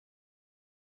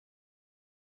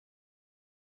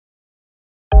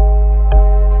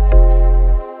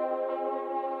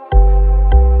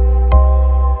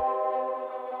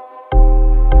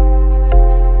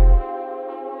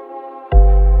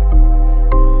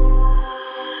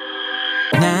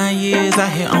9 years out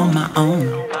here on my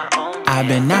own. I've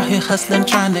been out here hustling,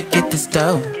 trying to get this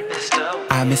dough.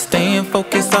 I've been staying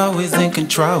focused, always in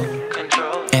control.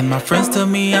 And my friends tell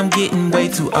me I'm getting way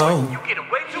too old.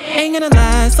 Ain't gonna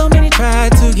lie, so many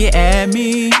tried to get at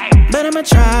me, but I'ma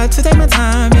try to take my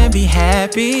time and be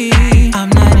happy. I'm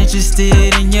not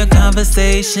interested in your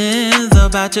conversations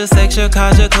about your sex, your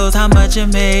cars, your clothes, how much you're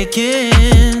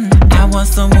making. I want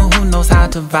someone who knows how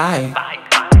to vibe,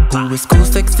 who is cool,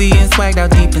 sexy, and swagged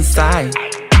out deep inside.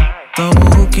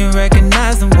 Someone who can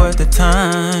recognize the worth of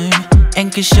time and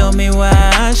can show me why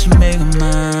I should make her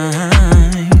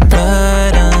mine.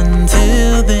 But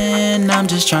until then, I'm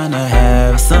just trying to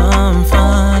have some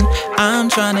fun. I'm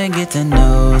trying to get to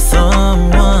know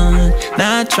someone,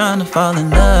 not trying to fall in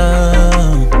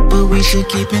love. But we should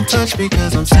keep in touch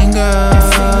because I'm single.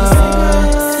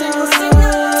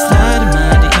 Slide in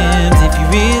my DMs if you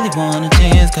really want a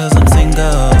chance, cause I'm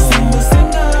single.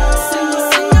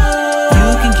 You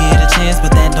can get a chance,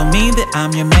 but that don't mean that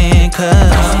I'm your man, cause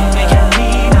I'm making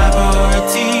me my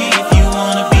priority. If you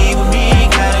wanna be with me,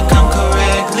 gotta come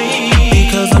correctly,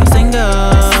 because I'm single.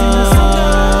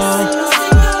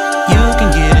 You can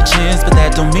get a chance, but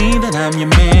that don't mean that I'm your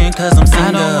man, cause I'm single.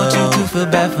 I don't want you to feel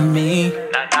bad for me,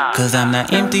 cause I'm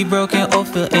not empty, broken, or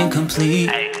feel incomplete.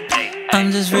 I'm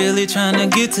just really trying to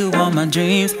get to all my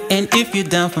dreams. And if you're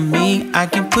down for me, I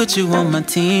can put you on my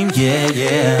team, yeah,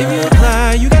 yeah. If you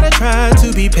apply, you gotta try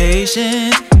to be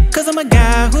patient, cause I'm a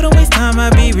guy who don't waste time, I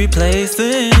be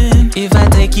replacing. If I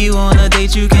take you on a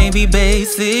date, you can't be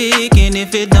basic, and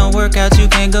if it don't work out, you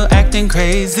can't go acting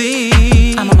crazy.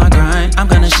 I'm on my grind, I'm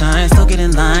gonna shine, so get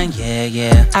in line, yeah,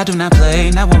 yeah. I do not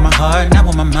play, not with my heart, not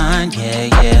with my mind, yeah,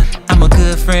 yeah. I'm a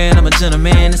good friend, I'm a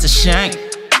gentleman, it's a shame.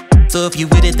 So if you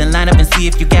with it, then line up and see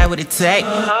if you got what it takes.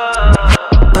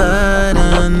 But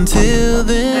until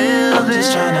then, I'm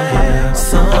just trying to have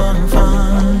some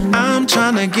fun. I'm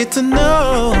trying to get to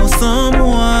know someone,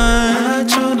 not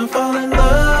trying to fall in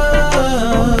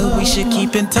love. But we should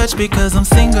keep in touch because I'm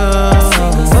single.